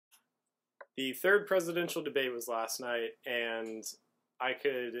The third presidential debate was last night, and I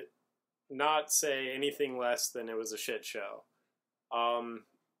could not say anything less than it was a shit show.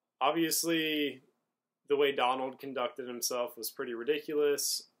 Obviously, the way Donald conducted himself was pretty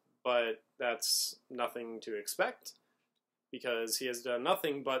ridiculous, but that's nothing to expect because he has done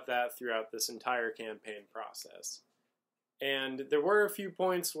nothing but that throughout this entire campaign process. And there were a few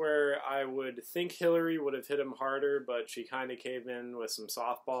points where I would think Hillary would have hit him harder, but she kind of caved in with some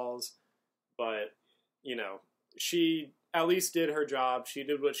softballs. But, you know, she at least did her job. She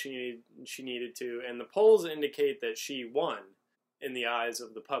did what she needed to. And the polls indicate that she won in the eyes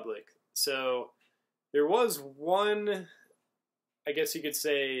of the public. So there was one, I guess you could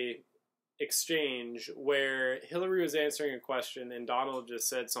say, exchange where Hillary was answering a question and Donald just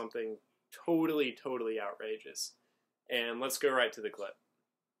said something totally outrageous. And let's go right to the clip.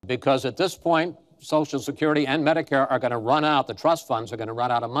 Because at this point, Social Security and Medicare are going to run out, the trust funds are going to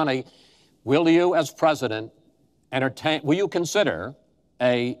run out of money. Will you, as president, will you consider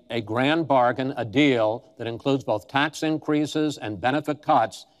a grand bargain, a deal that includes both tax increases and benefit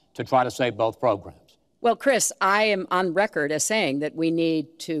cuts to try to save both programs? Well, Chris, I am on record as saying that we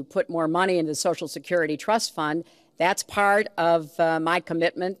need to put more money into the Social Security Trust Fund. That's part of my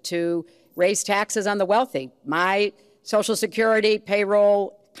commitment to raise taxes on the wealthy. My Social Security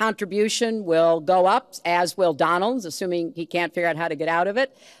payroll contribution will go up, as will Donald's, assuming he can't figure out how to get out of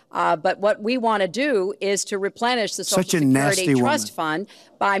it. But what we want to do is to replenish the Social Security Trust Fund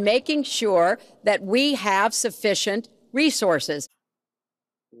by making sure that we have sufficient resources.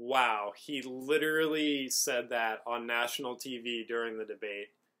 Wow, he literally said that on national TV during the debate.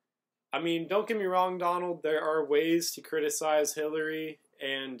 I mean, don't get me wrong, Donald, there are ways to criticize Hillary,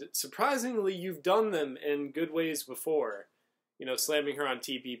 and surprisingly, you've done them in good ways before. You know, slamming her on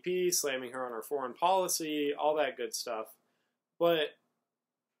TPP, slamming her on her foreign policy, all that good stuff. But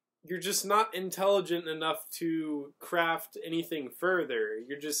you're just not intelligent enough to craft anything further.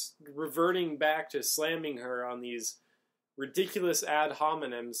 You're just reverting back to slamming her on these ridiculous ad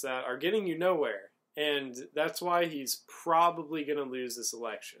hominems that are getting you nowhere. And that's why he's probably going to lose this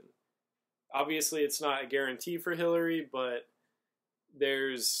election. Obviously, it's not a guarantee for Hillary, but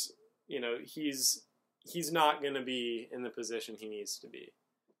there's, you know, he's not going to be in the position he needs to be.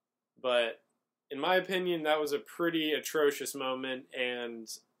 But in my opinion, that was a pretty atrocious moment, and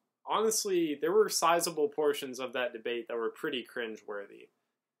honestly, there were sizable portions of that debate that were pretty cringeworthy.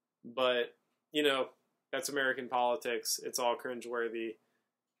 But, you know, that's American politics. It's all cringeworthy.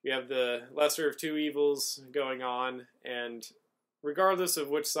 We have the lesser of two evils going on, and regardless of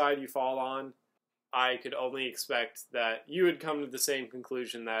which side you fall on, I could only expect that you would come to the same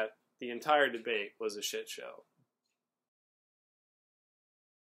conclusion that the entire debate was a shit show.